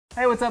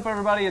Hey, what's up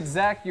everybody? It's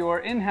Zach, your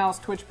in-house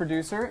Twitch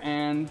producer,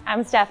 and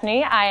I'm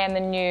Stephanie. I am the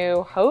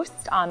new host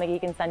on the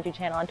Geek and Sundry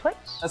channel on Twitch.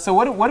 So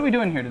what are we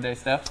doing here today,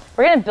 Steph?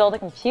 We're gonna build a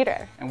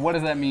computer. And what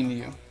does that mean to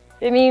you?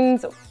 It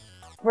means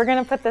we're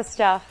gonna put this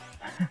stuff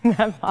in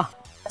that box.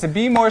 To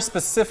be more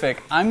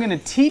specific, I'm gonna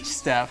teach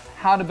Steph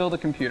how to build a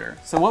computer.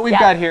 So what we've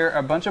got here are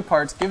a bunch of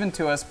parts given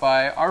to us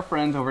by our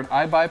friends over at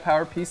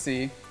iBuyPower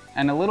PC,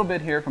 and a little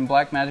bit here from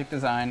Blackmagie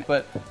Design.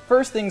 But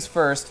first things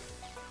first,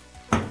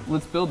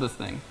 let's build this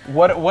thing.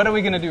 What are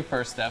we gonna do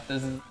first, Steph?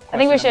 This is I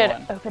think we should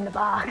open the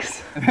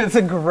box. It's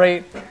a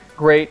great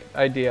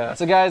idea.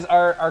 So guys,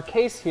 our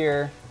case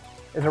here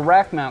is a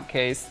rack mount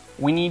case.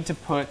 We need to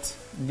put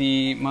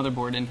the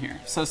motherboard in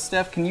here. So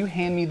Steph, can you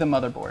hand me the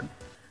motherboard?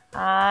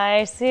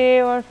 I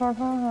see what's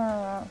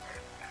on.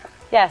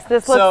 Yes,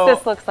 this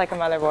looks like a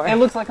motherboard. It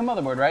looks like a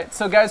motherboard, right?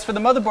 So guys, for the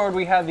motherboard,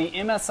 we have the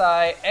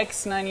MSI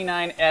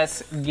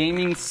X99S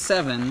Gaming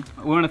 7.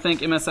 We want to thank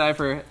MSI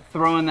for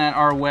throwing that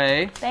our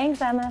way. Thanks,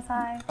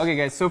 MSI. Okay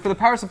guys, so for the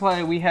power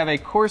supply, we have a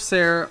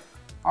Corsair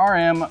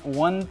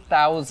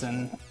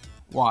RM1000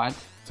 watt.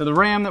 So the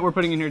RAM that we're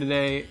putting in here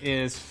today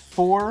is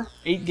 4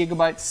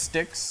 8GB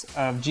sticks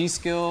of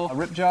Gskill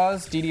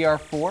Ripjaws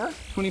DDR4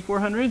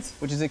 2400s,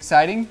 which is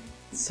exciting.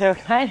 So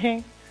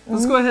exciting.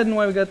 Let's go ahead and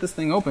while we got this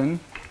thing open,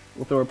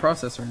 we'll throw a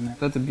processor in there.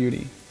 That's a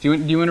beauty. Do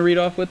you want to read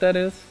off what that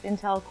is?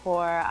 Intel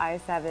Core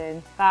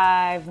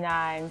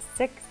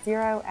i7-5960X.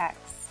 We're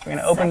going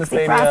to open this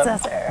baby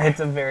processor. up. It's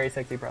a very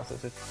sexy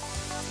processor.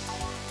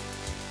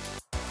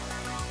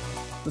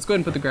 Let's go ahead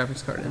and put the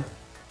graphics card in.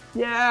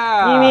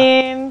 Yeah! You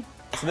mean?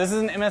 So this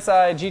is an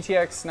MSI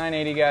GTX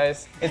 980,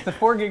 guys. It's the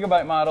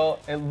 4GB model.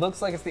 It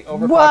looks like it's the overclock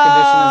edition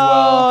as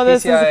well.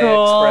 This is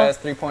cool. PCI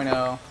Express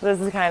 3.0.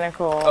 This is kind of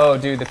cool. Oh,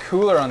 dude, the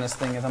cooler on this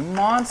thing is a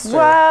monster.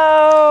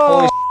 Whoa!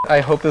 Holy shit. I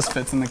hope this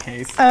fits in the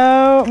case.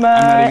 Oh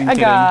my kidding.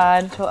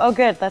 god. Oh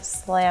good, let's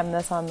slam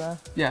this on the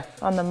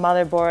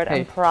motherboard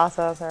Hey. and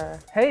processor.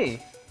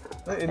 Hey,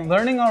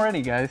 learning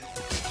already, guys.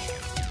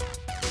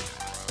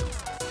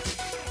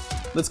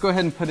 Let's go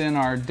ahead and put in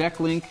our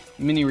Decklink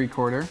mini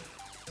recorder.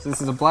 So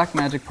this is a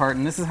Blackmagie part,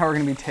 and this is how we're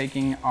going to be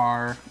taking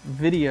our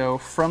video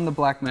from the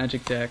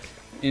Blackmagie deck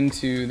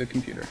into the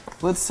computer.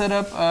 Let's set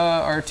up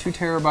our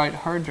 2TB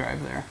hard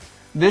drive there.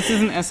 This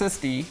is an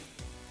SSD,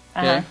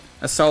 okay?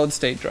 A solid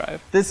state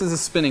drive. This is a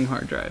spinning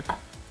hard drive. All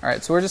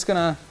right, so we're just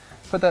gonna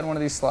put that in one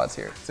of these slots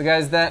here. So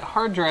guys, that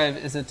hard drive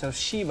is a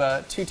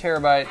Toshiba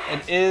 2TB.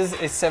 It is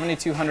a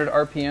 7200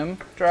 RPM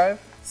drive.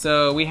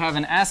 So we have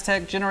an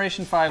Asetek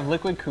Generation 5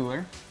 liquid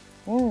cooler.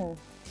 Ooh.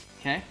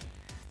 Okay.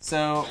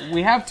 So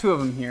we have two of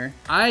them here.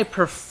 I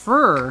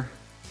prefer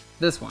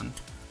this one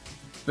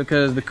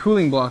because the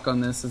cooling block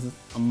on this is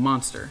a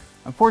monster.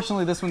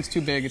 Unfortunately, this one's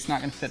too big. It's not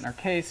going to fit in our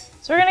case.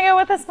 So we're going to go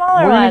with the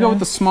smaller one. We're going to go with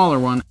the smaller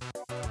one.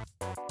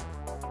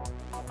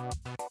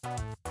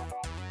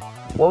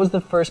 What was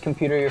the first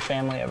computer your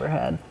family ever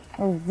had?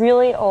 A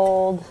really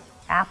old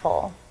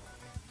Apple.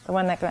 The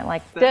one that went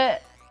like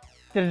that.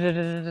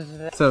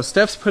 So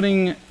Steph's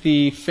putting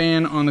the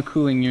fan on the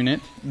cooling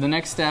unit. The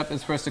next step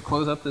is for us to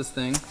close up this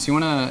thing. So you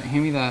want to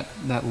hand me that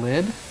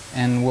lid,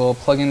 and we'll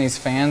plug in these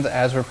fans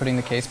as we're putting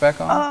the case back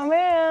on. Oh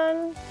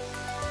man.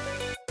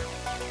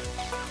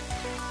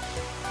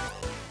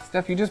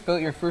 Steph, you just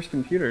built your first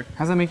computer.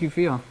 How's that make you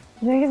feel?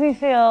 It makes me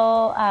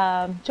feel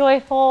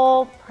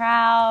joyful,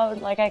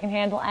 proud, like I can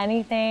handle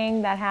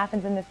anything that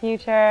happens in the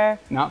future.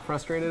 Not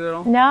frustrated at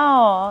all?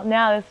 No,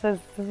 this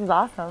is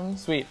awesome.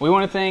 Sweet. We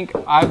want to thank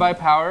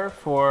iBuyPower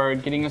for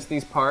getting us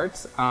these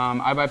parts.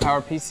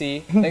 iBuyPower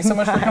PC. Thanks so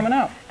much for coming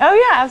out. Oh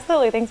yeah,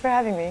 absolutely. Thanks for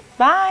having me.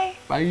 Bye.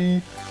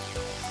 Bye.